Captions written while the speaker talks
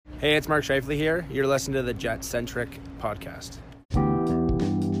Hey, it's Mark Shifley here. You're listening to the Jet Centric podcast.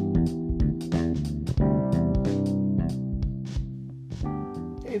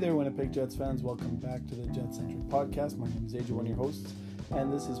 Hey there, Winnipeg Jets fans. Welcome back to the Jet Centric podcast. My name is AJ, one of your hosts,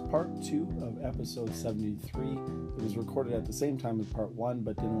 and this is part 2 of episode 73. It was recorded at the same time as part 1,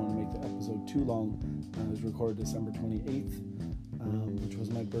 but didn't want to make the episode too long. It was recorded December 28th, which was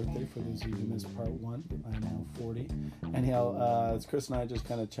my birthday, for those of you who missed part 1. I am now 40. Anyhow, it's Chris and I just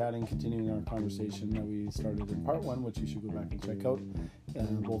kind of chatting, continuing our conversation that we started in part 1, which you should go back and check out.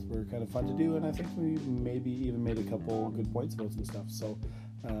 Both were kind of fun to do, and I think we maybe even made a couple good points about some stuff. So,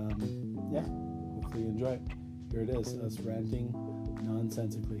 hopefully you enjoy it. Here it is, us ranting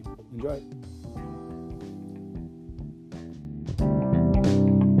nonsensically. Enjoy it.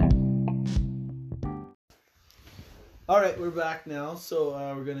 All right, we're back now. So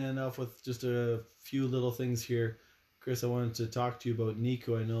we're going to end off with just a few little things here. Chris, I wanted to talk to you about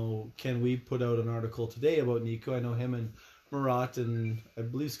Nico. I know Ken Wiebe put out an article today about Nico. I know him and Murat and I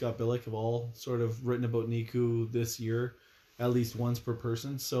believe Scott Billeck have all sort of written about Nico this year, at least once per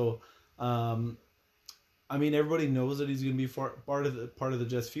person. So, everybody knows that he's going to be part of the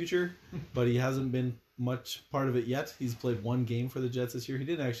Jets' future, but he hasn't been much part of it yet. He's played one game for the Jets this year. He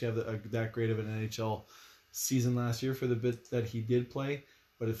didn't actually have that great of an NHL season last year for the bit that he did play,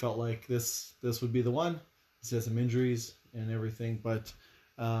 but it felt like this would be the one. He's had some injuries and everything, but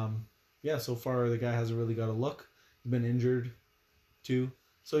so far the guy hasn't really got a look. He's been injured too.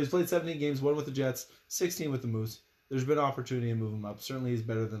 So he's played 17 games, 1 with the Jets, 16 with the Moose. There's been opportunity to move him up. Certainly he's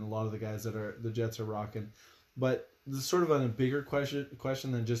better than a lot of the guys that the Jets are rocking. But this is sort of on a bigger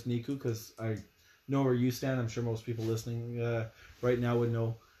question than just Nico, because I know where you stand. I'm sure most people listening right now would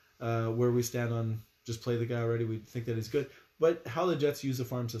know where we stand on just play the guy already. We think that he's good. But how the Jets use the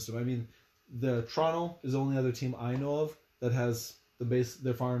farm system. I mean, the Toronto is the only other team I know of that has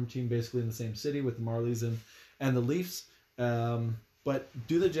their farm team basically in the same city with the Marlies and the Leafs. But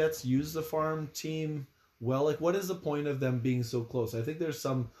do the Jets use the farm team well? Like, what is the point of them being so close? I think there's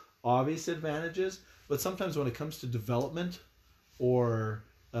some obvious advantages, but sometimes when it comes to development or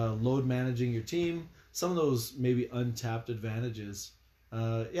load managing your team, some of those maybe untapped advantages.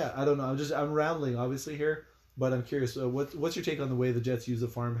 I don't know. I'm rambling obviously here, but I'm curious. What's your take on the way the Jets use the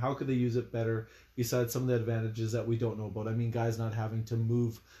farm? How could they use it better besides some of the advantages that we don't know about? I mean, guys not having to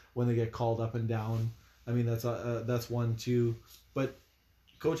move when they get called up and down. I mean, that's one, too. But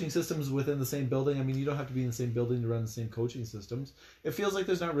coaching systems within the same building. I mean, you don't have to be in the same building to run the same coaching systems. It feels like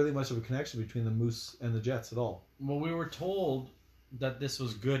there's not really much of a connection between the Moose and the Jets at all. Well, we were told that this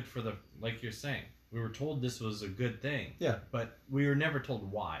was good for like you're saying. We were told this was a good thing. Yeah. But we were never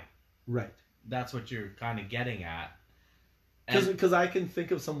told why. Right. That's what you're kind of getting at. Because I can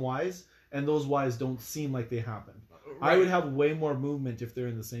think of some whys, and those whys don't seem like they happen. Right. I would have way more movement if they're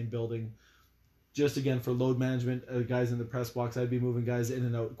in the same building. Just again for load management, guys in the press box, I'd be moving guys in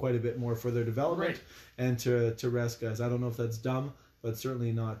and out quite a bit more for their development and to rest guys. I don't know if that's dumb, but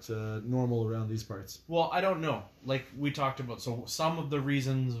certainly not normal around these parts. Well, I don't know. Like we talked about, so some of the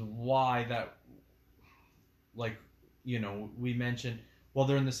reasons why that, we mentioned, well,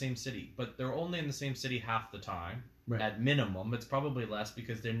 they're in the same city, but they're only in the same city half the time. Right. At minimum. It's probably less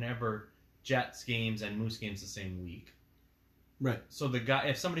because they're never Jets games and Moose games the same week. Right. So the guy,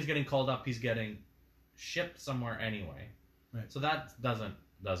 if somebody's getting called up, he's getting shipped somewhere anyway. Right. So that doesn't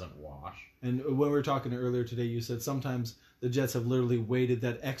wash. And when we were talking earlier today, you said sometimes the Jets have literally waited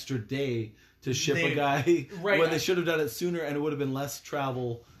that extra day to ship a guy when they should have done it sooner, and it would have been less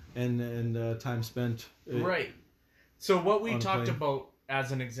travel and time spent. Right. So what we talked about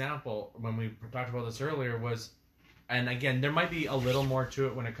as an example when we talked about this earlier was, and again, there might be a little more to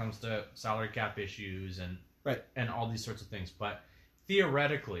it when it comes to salary cap issues and all these sorts of things. But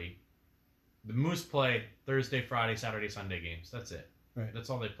theoretically, the Moose play Thursday, Friday, Saturday, Sunday games. That's it. Right. That's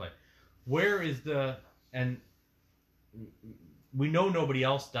all they play. Where is and we know nobody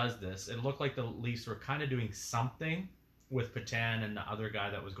else does this. It looked like the Leafs were kind of doing something with Patan and the other guy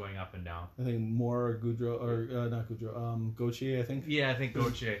that was going up and down. I think more Goudreau, or not Goudreau, Gauthier, I think. Yeah, I think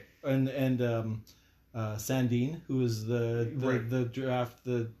Gauthier. And Sandin, who is the draft,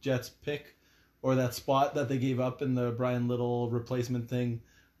 the Jets pick, or that spot that they gave up in the Brian Little replacement thing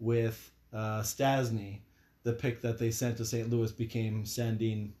with Stasny, the pick that they sent to St. Louis became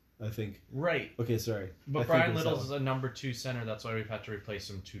Sandin, I think. Right. Okay, sorry. But Brian Little's a number 2 center. That's why we've had to replace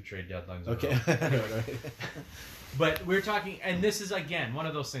him 2 trade deadlines. Okay. Right. But we're talking, and this is, again, one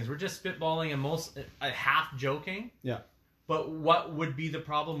of those things. We're just spitballing and half joking. Yeah. But what would be the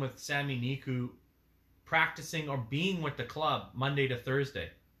problem with Sami Niku practicing or being with the club Monday to Thursday?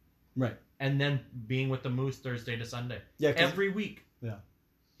 Right. And then being with the Moose Thursday to Sunday. Yeah. Every week. Yeah.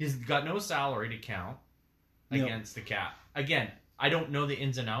 He's got no salary to count against the cap. Again, I don't know the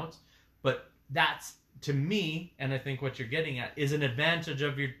ins and outs, but that's, to me, and I think what you're getting at, is an advantage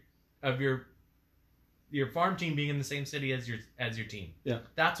of your farm team being in the same city as your team. Yeah.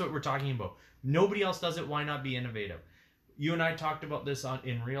 That's what we're talking about. Nobody else does it. Why not be innovative? You and I talked about this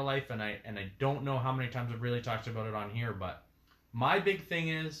in real life, and I don't know how many times I've really talked about it on here, but my big thing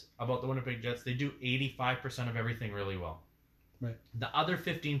is about the Winnipeg Jets, they do 85% of everything really well. Right. The other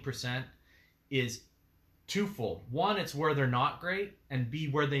 15% is twofold. One, it's where they're not great, and B,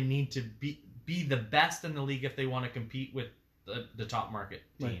 where they need to be the best in the league if they want to compete with the top market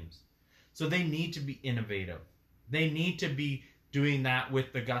teams. Right. So they need to be innovative. They need to be doing that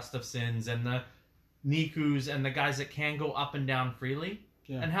with the Gustafsons and the Nikus and the guys that can go up and down freely,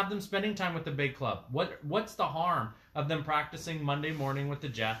 and have them spending time with the big club. What's the harm of them practicing Monday morning with the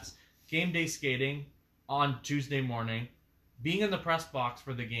Jets, game day skating on Tuesday morning, being in the press box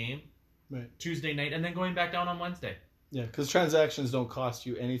for the game Tuesday night, and then going back down on Wednesday? Yeah, because transactions don't cost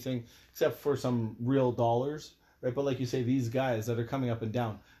you anything except for some real dollars, right? But like you say, these guys that are coming up and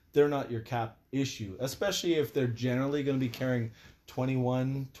down, they're not your cap issue, especially if they're generally going to be carrying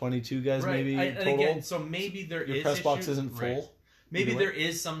 21, 22 guys maybe total. And again, so maybe there your is press box issues. isn't full. Right. Maybe there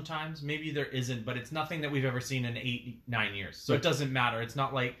is sometimes, maybe there isn't, but it's nothing that we've ever seen in 8-9 years. So it doesn't matter. It's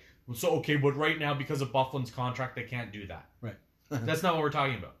not like, but right now because of Byfuglien's contract, they can't do that. Right. That's not what we're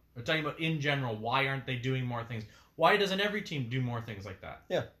talking about. We're talking about in general, why aren't they doing more things? Why doesn't every team do more things like that?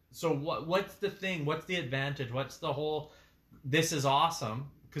 Yeah. So what's the thing? What's the advantage? What's the whole, this is awesome,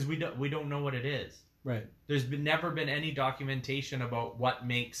 because we don't know what it is. Right. There's never been any documentation about what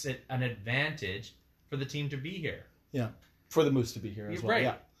makes it an advantage for the team to be here. Yeah. For the Moose to be here as well. Right.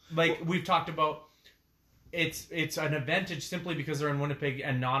 Yeah. Like we've talked about, it's an advantage simply because they're in Winnipeg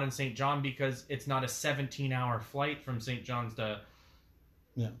and not in St. John, because it's not a 17-hour flight from St. John's to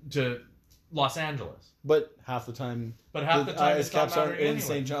Los Angeles. But half the time, the Ice Caps aren't in anyway.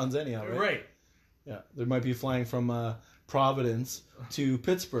 St. John's anyhow, right? Right. Yeah, they might be flying from Providence to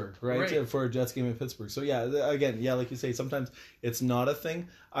Pittsburgh, right? For a Jets game in Pittsburgh. So yeah, again, like you say, sometimes it's not a thing.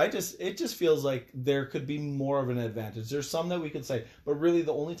 It just feels like there could be more of an advantage. There's some that we could say, but really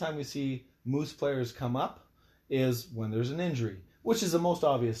the only time we see Moose players come up is when there's an injury, which is the most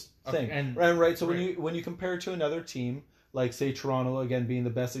obvious thing. Right. So when you compare it to another team, like say Toronto, again being the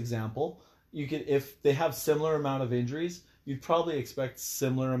best example, you could, if they have similar amount of injuries, you'd probably expect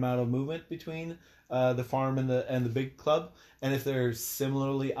similar amount of movement between the farm and the big club. And if they're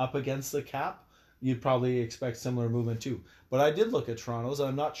similarly up against the cap, you'd probably expect similar movement too. But I did look at Toronto's, and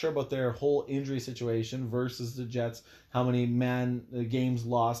I'm not sure about their whole injury situation versus the Jets, how many games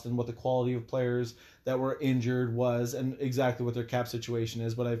lost and what the quality of players that were injured was, and exactly what their cap situation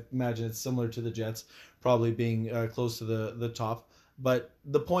is. But I imagine it's similar to the Jets, probably being close to the top. But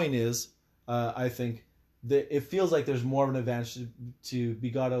the point is, I think it feels like there's more of an advantage to be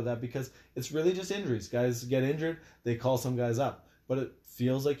got out of that, because it's really just injuries. Guys get injured, they call some guys up. But it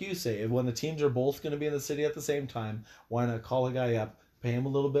feels like you say, when the teams are both going to be in the city at the same time, why not call a guy up, pay him a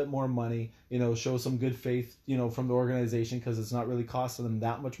little bit more money, show some good faith, from the organization, because it's not really costing them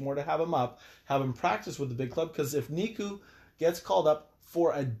that much more to have him up, have him practice with the big club. Because if Niku gets called up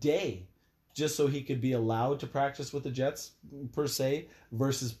for a day just so he could be allowed to practice with the Jets, per se,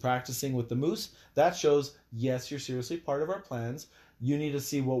 versus practicing with the Moose, that shows, yes, you're seriously part of our plans. You need to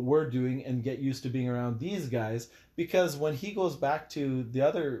see what we're doing and get used to being around these guys, because when he goes back to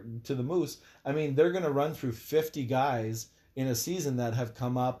the Moose, I mean, they're going to run through 50 guys in a season that have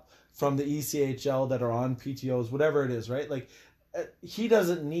come up from the ECHL that are on PTOs, whatever it is, right? Like, he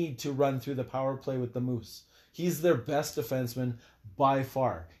doesn't need to run through the power play with the Moose. He's their best defenseman by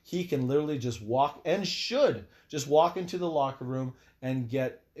far. He can literally just walk, and should just walk into the locker room and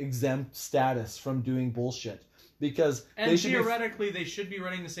get exempt status from doing bullshit. Because they should be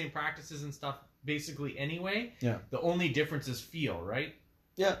running the same practices and stuff basically anyway. Yeah. The only difference is feel, right?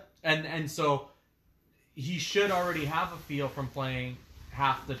 Yeah. And so he should already have a feel from playing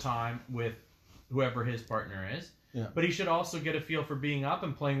half the time with whoever his partner is. Yeah. But he should also get a feel for being up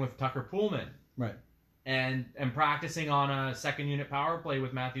and playing with Tucker Poolman. Right. And practicing on a second unit power play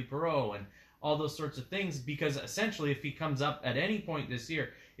with Matthew Perreault and all those sorts of things, because essentially if he comes up at any point this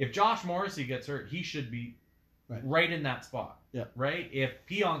year, if Josh Morrissey gets hurt, he should be right in that spot. Yeah. Right? If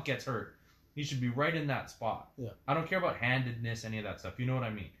Pionk gets hurt, he should be right in that spot. Yeah. I don't care about handedness, any of that stuff. You know what I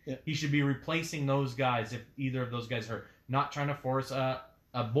mean? Yeah. He should be replacing those guys if either of those guys hurt. Not trying to force a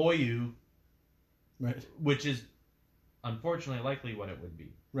Boyu, right? Which is unfortunately likely what it would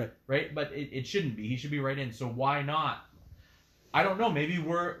be. Right. Right? But it shouldn't be. He should be right in. So why not? I don't know. Maybe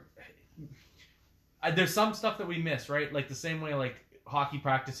there's some stuff that we miss, right? Like the same way, like hockey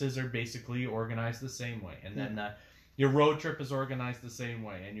practices are basically organized the same way, and then your road trip is organized the same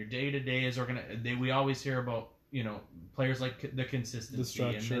way, and your day-to-day is organized. We always hear about, players like the consistency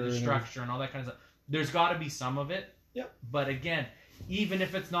and the structure and all that kind of stuff. There's got to be some of it. Yep. But again, even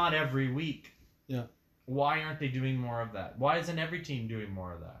if it's not every week, why aren't they doing more of that? Why isn't every team doing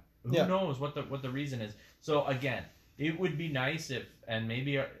more of that? Who knows what the reason is? So again, it would be nice if, and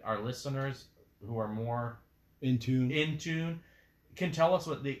maybe our listeners who are more in tune can tell us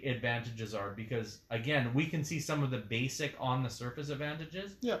what the advantages are, because again, we can see some of the basic on the surface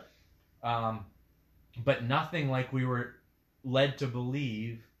advantages. Yeah. But nothing like we were led to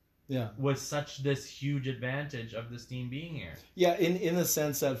believe was such this huge advantage of this team being here. Yeah, in the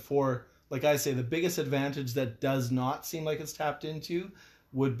sense that for, like I say, the biggest advantage that does not seem like it's tapped into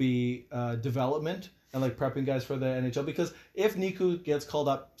would be development and like prepping guys for the NHL. Because if Niku gets called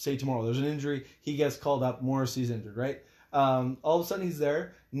up, say tomorrow, there's an injury, he gets called up, Morrissey's injured, right? All of a sudden he's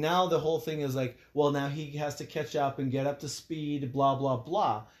there. Now the whole thing is like, well, now he has to catch up and get up to speed, blah, blah,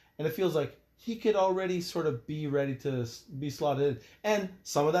 blah. And it feels like he could already sort of be ready to be slotted in. And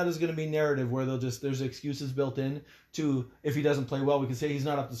some of that is going to be narrative where there's excuses built in to, if he doesn't play well, we can say he's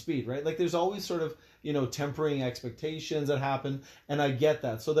not up to speed, right? Like there's always sort of, tempering expectations that happen. And I get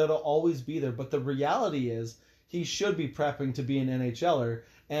that. So that'll always be there. But the reality is he should be prepping to be an NHLer.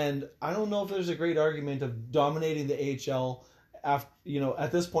 And I don't know if there's a great argument of dominating the AHL after,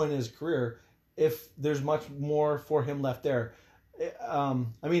 at this point in his career, if there's much more for him left there.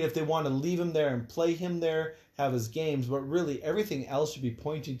 If they want to leave him there and play him there, have his games, but really everything else should be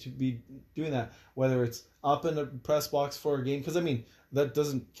pointing to be doing that, whether it's up in the press box for a game, because that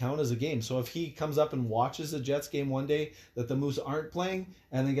doesn't count as a game. So if he comes up and watches the Jets game one day that the Moose aren't playing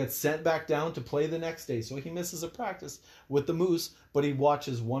and then gets sent back down to play the next day, so he misses a practice with the Moose, but he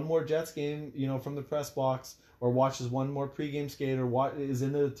watches one more Jets game, from the press box, or watches one more pregame skate, or is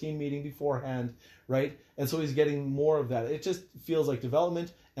in the team meeting beforehand, right? And so he's getting more of that. It just feels like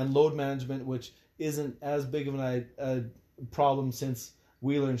development and load management, which isn't as big of a problem since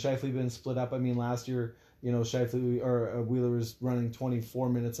Wheeler and Scheifele been split up. Last year, Scheifele or Wheeler was running 24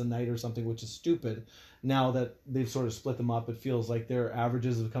 minutes a night or something, which is stupid. Now that they've sort of split them up, it feels like their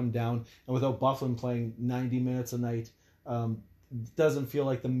averages have come down. And without Byfuglien playing 90 minutes a night, doesn't feel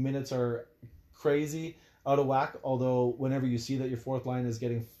like the minutes are crazy out of whack. Although whenever you see that your fourth line is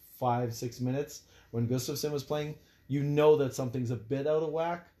getting 5-6 minutes when Gustafsson was playing, that something's a bit out of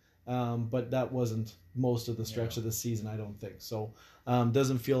whack. But that wasn't most of the stretch of the season, I don't think. So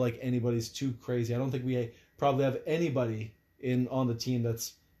doesn't feel like anybody's too crazy. I don't think we probably have anybody on the team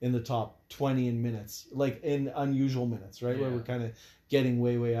that's in the top 20 in minutes, like in unusual minutes, right? Yeah. Where we're kind of getting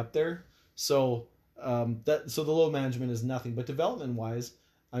way up there. So the load management is nothing. But development wise,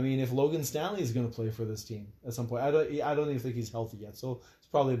 if Logan Stanley is going to play for this team at some point, I don't even think he's healthy yet. So it's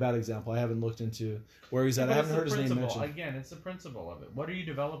probably a bad example. I haven't looked into where he's at. I haven't heard his name mentioned. Again, it's the principle of it. What are you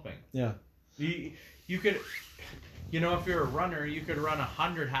developing? Yeah. You could, if you're a runner, you could run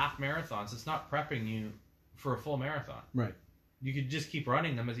 100 half marathons. It's not prepping you for a full marathon. Right. You could just keep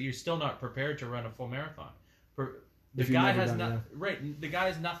running them as you're still not prepared to run a full marathon. The guy has the guy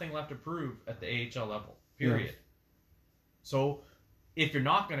has nothing left to prove at the AHL level. Period. Yeah. So if you're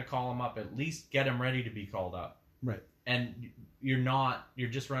not going to call him up, at least get him ready to be called up. Right. And you're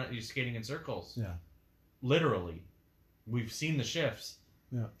skating in circles. Yeah. Literally. We've seen the shifts.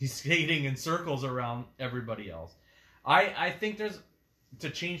 Yeah. He's skating in circles around everybody else. I think to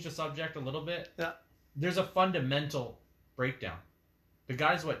change the subject a little bit, there's a fundamental breakdown. The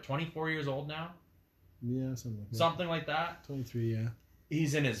guy's 24 years old now? Yeah, something like that. 23, yeah.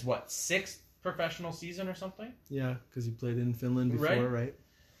 He's in his, sixth professional season or something? Yeah, because he played in Finland before, right?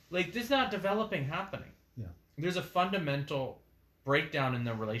 Like, there's not developing happening. Yeah. There's a fundamental breakdown in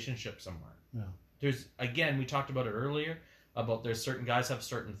the relationship somewhere. Yeah. There's, again, we talked about it earlier, about there's certain guys have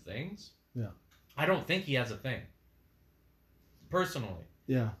certain things. Yeah. I don't think he has a thing. Personally.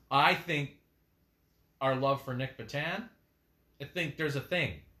 Yeah. I think our love for Nick Petan, I think there's a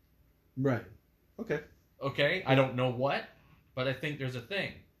thing. Right. Okay. Okay? I don't know what, but I think there's a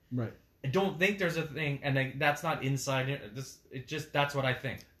thing. Right. I don't think there's a thing, and that's not inside. That's what I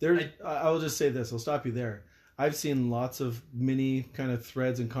think. I will just say this. I'll stop you there. I've seen lots of mini kind of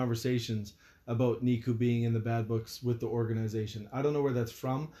threads and conversations about Niku being in the bad books with the organization. I don't know where that's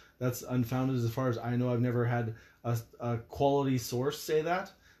from. That's unfounded as far as I know. I've never had a quality source say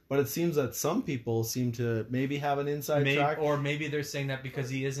that. But it seems that some people seem to maybe have an inside track, or maybe they're saying that because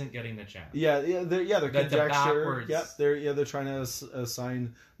he isn't getting the chance. They're conjecture. They're trying to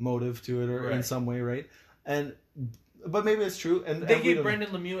assign motive to it, or in some way, right? And But maybe it's true. And they gave Brendan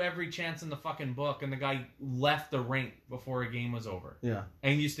Lemieux every chance in the fucking book, and the guy left the rink before a game was over. Yeah.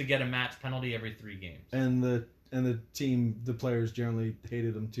 And he used to get a match penalty every 3 games. And the team, the players generally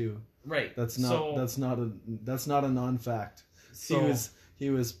hated him too. Right. That's not a non-fact. So, it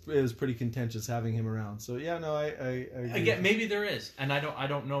was pretty contentious having him around. So yeah, no, I again, maybe there is, and I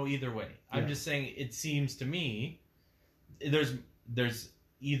don't know either way. I'm just saying it seems to me there's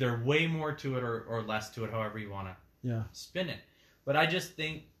either way more to it or less to it, however you want to spin it. But I just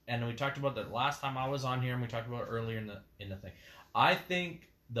think, and we talked about that last time I was on here, and we talked about it earlier in the thing. I think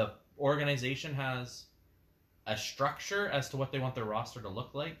the organization has a structure as to what they want their roster to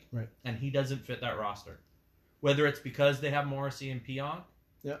look like, right? And he doesn't fit that roster. Whether it's because they have Morrissey and Pionk,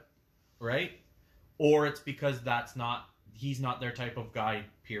 right, or it's because he's not their type of guy.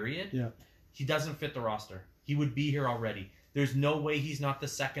 Period. Yeah, he doesn't fit the roster. He would be here already. There's no way he's not the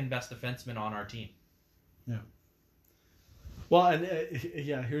second best defenseman on our team. Yeah. Well, and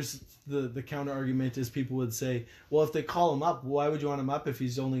here's the counter argument is people would say, well, if they call him up, why would you want him up if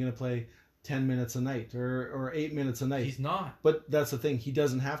he's only going to play 10 minutes a night or 8 minutes a night? He's not. But that's the thing. He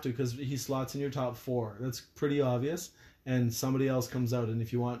doesn't have to because he slots in your top 4. That's pretty obvious. And somebody else comes out. And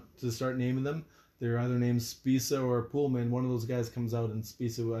if you want to start naming them, they're either named Spisa or Pullman. One of those guys comes out, and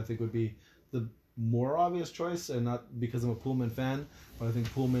Spisa, I think, would be the more obvious choice, and not because I'm a Pullman fan, but I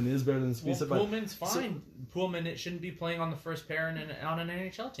think Pullman is better than Spisa. Well, Pullman's fine. Pullman, it shouldn't be playing on the first pair on an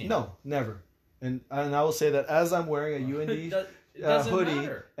NHL team. No, never. And I will say that as I'm wearing a UND hoodie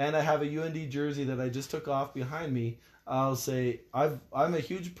matter. And I have a UND jersey that I just took off behind me, I'll say I'm a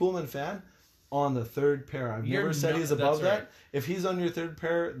huge Pullman fan on the third pair. I've never said he's above that. Right. If he's on your third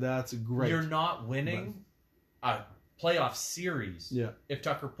pair, that's great. You're not winning a playoff series if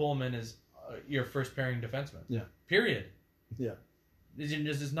Tucker Pullman is your first pairing defenseman. Yeah. Period. Yeah. This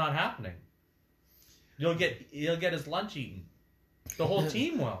is not happening. He'll get his lunch eaten. The whole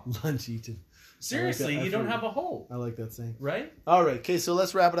team will. Lunch eaten. Seriously, you don't have a hope. I like that saying. Right? All right. Okay, so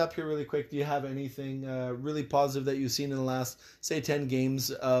let's wrap it up here really quick. Do you have anything really positive that you've seen in the last, say, 10 games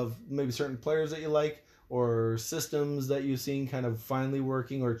of maybe certain players that you like or systems that you've seen kind of finally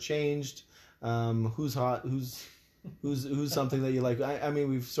working or changed? Who's hot? Who's something that you like? I mean,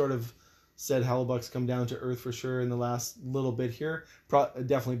 we've sort of said Hellebuyck's come down to earth for sure in the last little bit here.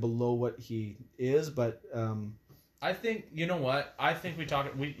 Definitely below what he is, but... I think, you know what? I think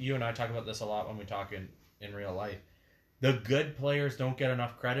you and I talk about this a lot when we talk in real life. The good players don't get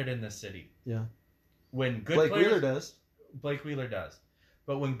enough credit in this city. Yeah. When good Blake players, Wheeler does. Blake Wheeler does.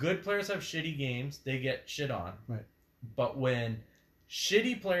 But when good players have shitty games, they get shit on. Right. But when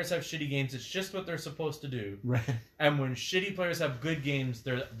shitty players have shitty games, it's just what they're supposed to do. Right. And when shitty players have good games,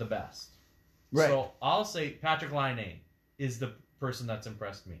 they're the best. Right. So I'll say Patrick Laine is the person that's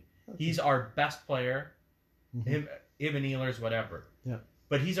impressed me. Okay. He's our best player. Mm-hmm. Him and Ehlers, whatever. Yeah.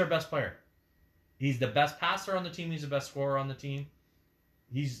 But he's our best player. He's the best passer on the team. He's the best scorer on the team.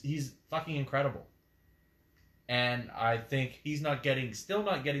 He's fucking incredible. And I think he's still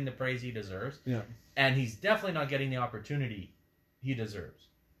not getting the praise he deserves. Yeah. And he's definitely not getting the opportunity he deserves.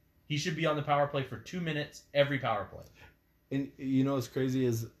 He should be on the power play for 2 minutes every power play. And you know what's crazy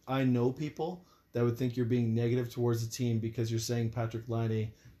is I know people that would think you're being negative towards the team because you're saying Patrick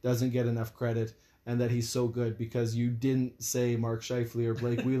Laine doesn't get enough credit and that he's so good because you didn't say Mark Scheifele or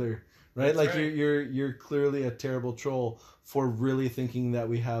Blake Wheeler, right? Like right. You're clearly a terrible troll for really thinking that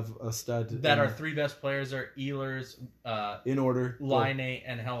we have a stud. That our 3 best players are Ehlers, in order, Laine,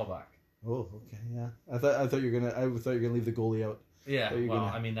 and Hellebuyck. Oh, okay, yeah. I thought you were gonna leave the goalie out. Yeah, well,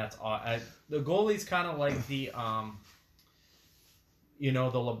 I mean that's the goalie's kind of like the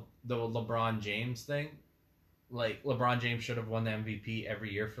the LeBron James thing. Like LeBron James should have won the MVP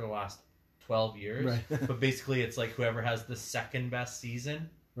every year for the last 12 years. Right. But basically it's like whoever has the second best season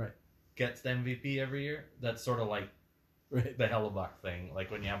gets the MVP every year. That's sort of like the Hellebuyck thing. Like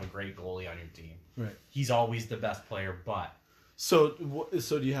when you have a great goalie on your team. Right. He's always the best player, but... So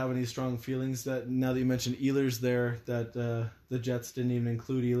do you have any strong feelings that, now that you mentioned Ehlers there, that the Jets didn't even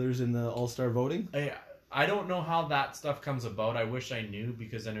include Ehlers in the All-Star voting? I don't know how that stuff comes about. I wish I knew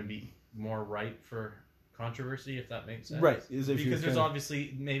because then it would be more ripe for controversy, if that makes sense. Right. Because there's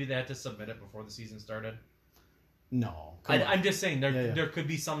obviously, maybe they had to submit it before the season started. No. I'm just saying there could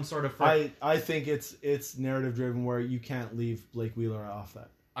be some sort of... I think it's narrative driven where you can't leave Blake Wheeler off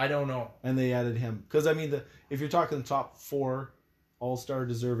that. I don't know. And they added him. Because, I mean, if you're talking the top 4 All-Star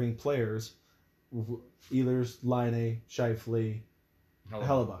deserving players, Ehlers, Laine, Scheifele,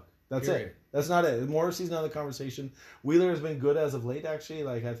 Hellebuyck. That's Period. It. That's not it. Morrissey's not in the conversation. Wheeler has been good as of late, actually.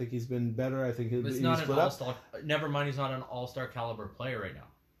 Like, I think he's been better. I think he's not split an all-star. Never mind, he's not an all-star caliber player right now.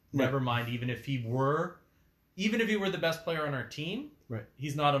 Right. Never mind, even if he were... even if he were the best player on our team, right,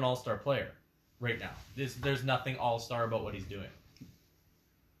 he's not an all-star player right now. There's nothing all-star about what he's doing.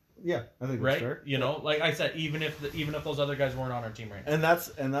 Yeah, I think that's right. fair. You know, like I said, even if those other guys weren't on our team right now,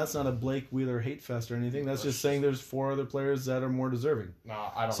 and that's not a Blake Wheeler hate fest or anything. That's just saying there's 4 other players that are more deserving.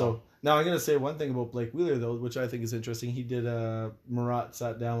 No, I don't know. So now I'm going to say one thing about Blake Wheeler though, which I think is interesting. He did Murat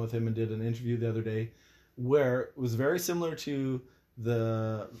sat down with him and did an interview the other day, where it was very similar to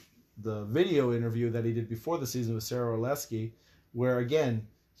the video interview that he did before the season with Sarah Orlesky, where again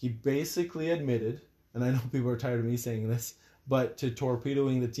he basically admitted, and I know people are tired of me saying this, but to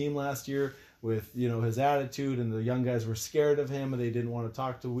torpedoing the team last year with, you know, his attitude, and the young guys were scared of him and they didn't want to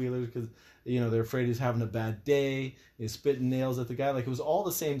talk to Wheeler because, you know, they're afraid he's having a bad day. He's spitting nails at the guy. Like, it was all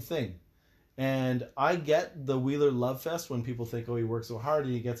the same thing. And I get the Wheeler love fest when people think, oh, he works so hard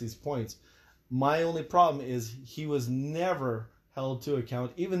and he gets these points. My only problem is he was never held to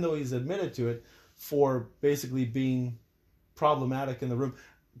account, even though he's admitted to it, for basically being problematic in the room.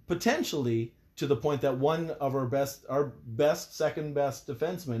 Potentially to the point that one of our second best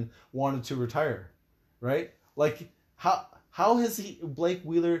defenseman wanted to retire, right? Like, how has Blake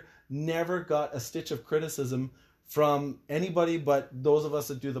Wheeler never got a stitch of criticism from anybody but those of us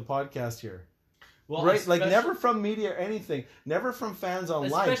that do the podcast here? Well, right? Like, never from media or anything, never from fans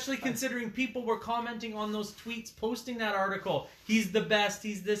online. Especially considering people were commenting on those tweets, posting that article. He's the best,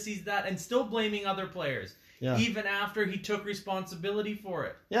 he's this, he's that, and still blaming other players. Yeah. Even after he took responsibility for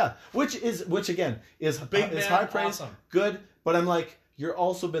it. Yeah, which again is high praise, awesome. Good. But I'm like, you're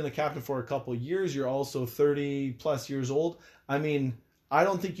also been the captain for a couple of years. You're also 30 plus years old. I mean, I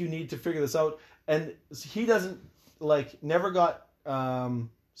don't think you need to figure this out. And he doesn't never got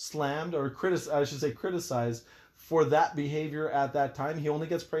slammed or criticized for that behavior at that time. He only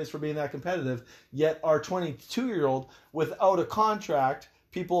gets praised for being that competitive. Yet our 22-year-old without a contract.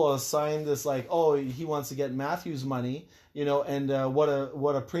 People assign this like, oh, he wants to get Matthews money, you know, and what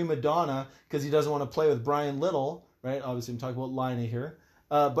a prima donna because he doesn't want to play with Brian Little, right? Obviously, I'm talking about Laine here,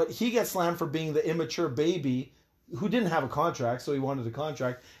 but he gets slammed for being the immature baby who didn't have a contract, so he wanted a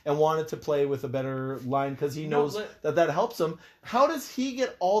contract and wanted to play with a better line because he knows that helps him. How does he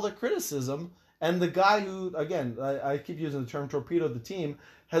get all the criticism? And the guy who, again, I keep using the term torpedoed the team,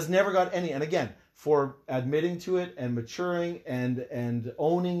 has never got any. And again, for admitting to it and maturing and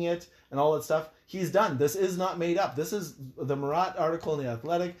owning it and all that stuff, he's done. This is not made up. This is the Murat article in The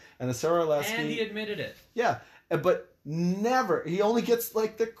Athletic and the Sarah Orlesky. And he admitted it. Yeah, but never. He only gets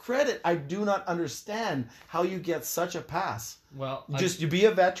the credit. I do not understand how you get such a pass. Well, you be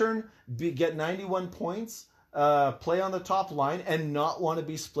a veteran, get 91 points. Play on the top line and not want to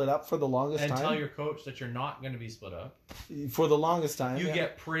be split up for the longest time. And tell your coach that you're not going to be split up. For the longest time. You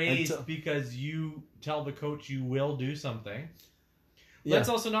get praised because you tell the coach you will do something. Yeah. Let's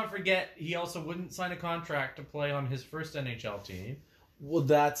also not forget, he also wouldn't sign a contract to play on his first NHL team. Well,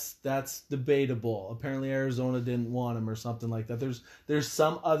 that's debatable. Apparently Arizona didn't want him or something like that. There's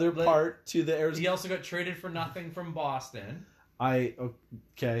some other part to the Arizona. He also got traded for nothing from Boston.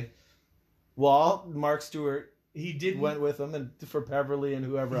 Okay. Well, Mark Stewart, he went with him, and for Peverly and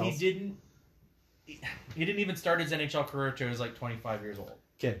whoever else. He didn't even start his NHL career until he was 25 years old.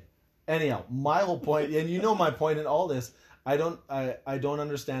 Okay. Anyhow, my whole point, and you know my point in all this, I don't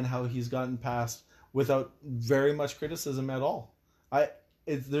understand how he's gotten past without very much criticism at all.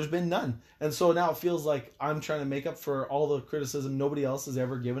 There's been none, and so now it feels like I'm trying to make up for all the criticism nobody else has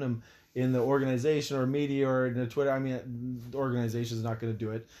ever given him in the organization or media or in the Twitter. I mean, the organization is not going to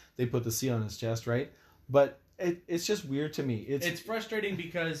do it. They put the C on his chest, right? But it's just weird to me. It's frustrating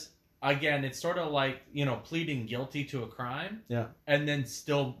because, again, it's sort of like, pleading guilty to a crime. Yeah. And then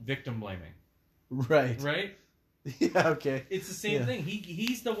still victim blaming. Right. Right? Yeah, okay. It's the same thing.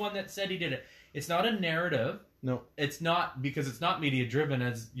 He's the one that said he did it. It's not a narrative. No. It's not, because it's not media driven,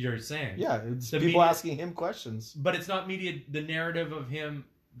 as you're saying. Yeah, it's people asking him questions. But it's not media. The narrative of him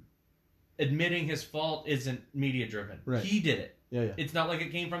admitting his fault isn't media driven. Right. He did it. Yeah. It's not like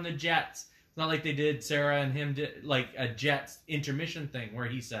it came from the Jets. It's not like they did, Sarah and him did like a Jets intermission thing where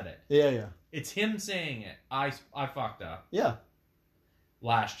he said it. Yeah. It's him saying it. I fucked up. Yeah.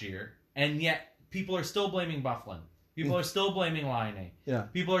 Last year. And yet people are still blaming Byfuglien. People are still blaming Laine. Yeah.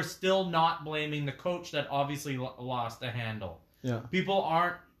 People are still not blaming the coach that obviously lost a handle. Yeah. People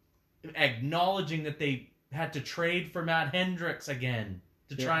aren't acknowledging that they had to trade for Matt Hendricks again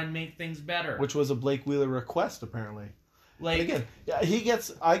to try and make things better. Which was a Blake Wheeler request, apparently. Again,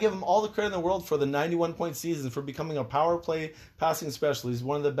 I give him all the credit in the world for the 91-point season, for becoming a power play passing specialist. He's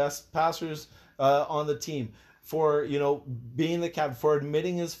one of the best passers on the team. for being the captain, for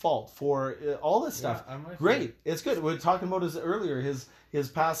admitting his fault, for all this stuff. Great, it's good. We were talking about his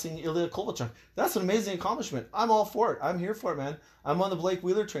passing Ilya Kovalchuk. That's an amazing accomplishment. I'm all for it. I'm here for it, man. I'm on the Blake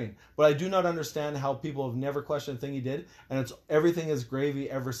Wheeler train. But I do not understand how people have never questioned the thing he did, and everything is gravy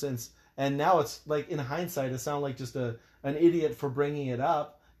ever since. And now it's like, in hindsight, it sounds like just an idiot for bringing it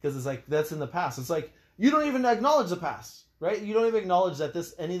up, because it's like, that's in the past. It's like, you don't even acknowledge the past, right? You don't even acknowledge that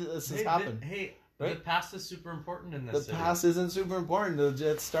any of this has happened. Right? The past is super important in this. The past isn't super important.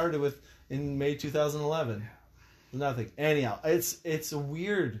 It started in May 2011. Nothing. Anyhow, it's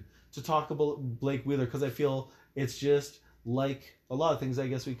weird to talk about Blake Wheeler, because I feel it's just like a lot of things I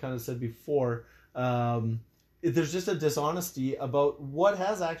guess we kind of said before. There's just a dishonesty about what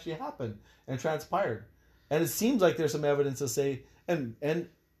has actually happened and transpired. And it seems like there's some evidence to say, and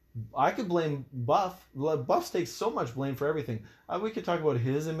I could blame Buff. Buff takes so much blame for everything. We could talk about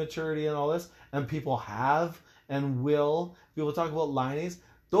his immaturity and all this, and people have and will. People talk about Liney's.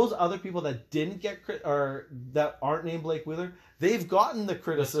 Those other people that didn't get or that aren't named Blake Wheeler, they've gotten the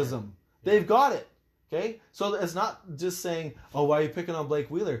criticism. Yes, they've got it. Okay? So it's not just saying, oh, why are you picking on Blake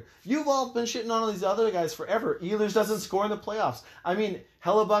Wheeler? You've all been shitting on all these other guys forever. Ehlers doesn't score in the playoffs. I mean,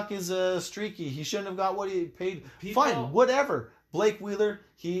 Hellebuck is streaky. He shouldn't have got what he paid. Fine, whatever. Blake Wheeler,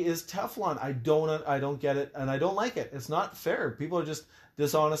 he is Teflon. I don't get it, and I don't like it. It's not fair. People are just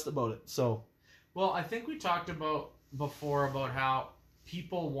dishonest about it. So, well, I think we talked before about how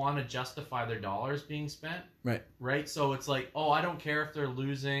people want to justify their dollars being spent. Right. Right? So it's like, oh, I don't care if they're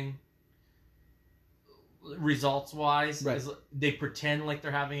losing results-wise. Right. They pretend like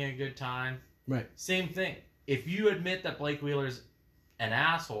they're having a good time. Right. Same thing. If you admit that Blake Wheeler's an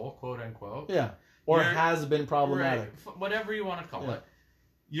asshole, quote-unquote. Yeah. Or has been problematic. Right, whatever you want to call it.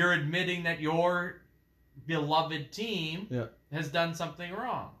 You're admitting that your beloved team has done something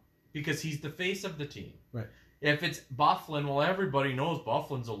wrong. Because he's the face of the team. Right. If it's Byfuglien, well, everybody knows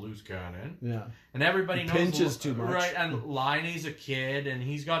Byfuglien's a loose cannon. Yeah. And everybody knows... pinches too much. Right, and Liney's a kid, and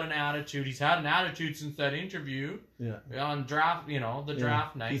he's got an attitude. He's had an attitude since that interview. Yeah. On draft, the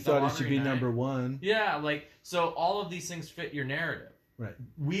draft night. He thought he should be number one. Yeah, so all of these things fit your narrative. Right.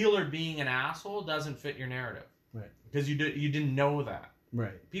 Wheeler being an asshole doesn't fit your narrative. Right. Because you didn't know that.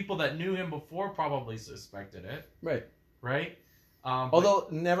 Right. People that knew him before probably suspected it. Right. Right? Although,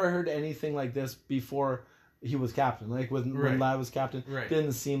 never heard anything like this before he was captain. Like, when Ladd was captain,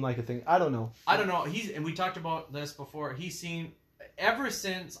 didn't seem like a thing. I don't know. And we talked about this before. He's seen, ever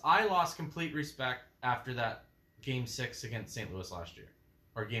since I lost complete respect after that Game 6 against St. Louis last year.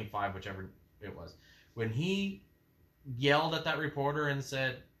 Or Game 5, whichever it was. When he yelled at that reporter and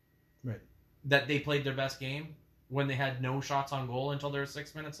said that they played their best game when they had no shots on goal until there were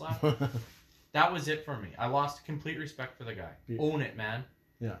 6 minutes left. That was it for me. I lost complete respect for the guy. Yeah. Own it, man.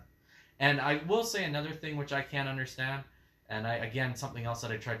 Yeah. And I will say another thing which I can't understand, and something else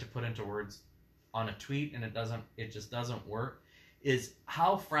that I tried to put into words on a tweet and it just doesn't work, is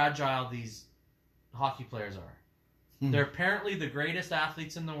how fragile these hockey players are. They're apparently the greatest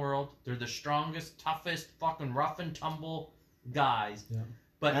athletes in the world. They're the strongest, toughest, fucking rough and tumble guys. Yeah.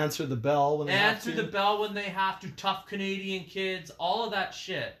 But answer the bell when they have to. Answer the bell when they have to. Tough Canadian kids, all of that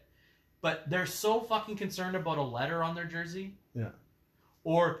shit. But they're so fucking concerned about a letter on their jersey. Yeah.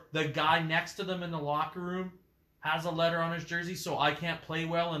 Or the guy next to them in the locker room has a letter on his jersey, so I can't play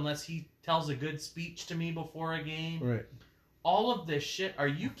well unless he tells a good speech to me before a game. Right. All of this shit. Are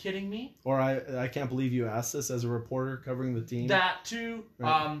you kidding me? Or I can't believe you asked this as a reporter covering the team. That too.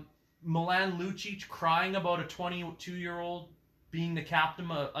 Right. Milan Lucic crying about a 22-year-old being the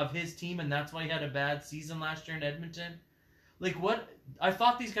captain of his team, and that's why he had a bad season last year in Edmonton. Like, what? I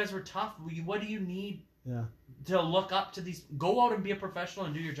thought these guys were tough. What do you need to look up to these? Go out and be a professional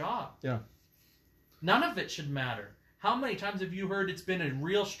and do your job. Yeah. None of it should matter. How many times have you heard it's been a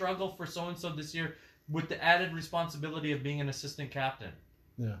real struggle for so-and-so this year with the added responsibility of being an assistant captain?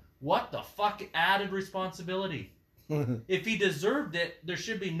 Yeah. What the fuck added responsibility? If he deserved it, there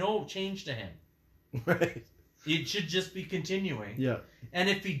should be no change to him. Right. It should just be continuing. Yeah. And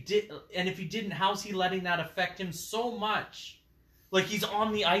if he didn't, how's he letting that affect him so much? Like, he's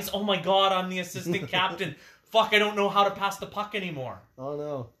on the ice. Oh my god, I'm the assistant captain. Fuck, I don't know how to pass the puck anymore. Oh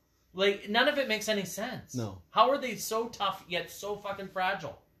no. Like, none of it makes any sense. No. How are they so tough yet so fucking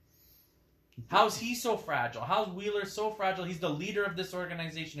fragile? How's he so fragile? How's Wheeler so fragile? He's the leader of this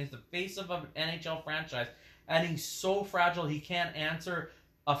organization. He's the face of an NHL franchise. And he's so fragile he can't answer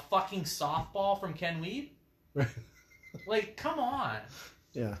a fucking softball from Ken Weeb? Right. Like, come on.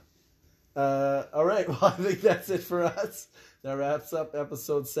 Yeah. All right. Well, I think that's it for us. That wraps up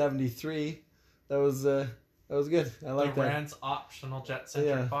episode 73. That was That was good. I like that. Rand's optional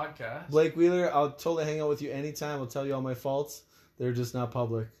jet-centric podcast. Blake Wheeler, I'll totally hang out with you anytime. I'll tell you all my faults. They're just not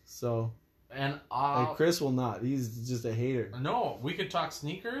public. So, and Chris will not. He's just a hater. No, we could talk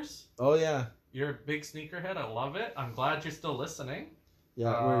sneakers. Oh yeah. You're a big sneakerhead. I love it. I'm glad you're still listening.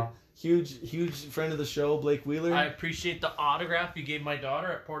 Yeah, we're huge friend of the show, Blake Wheeler. I appreciate the autograph you gave my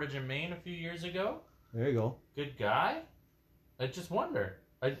daughter at Portage and Maine a few years ago. There you go. Good guy. I just wonder.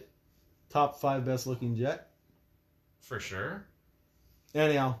 Top 5 best looking Jet. For sure.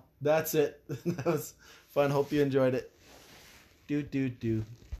 Anyhow, that's it. That was fun. Hope you enjoyed it. Do.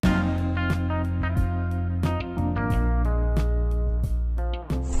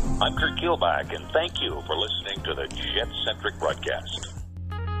 I'm Kurt Kielbach, and thank you for listening to the Jet Centric broadcast.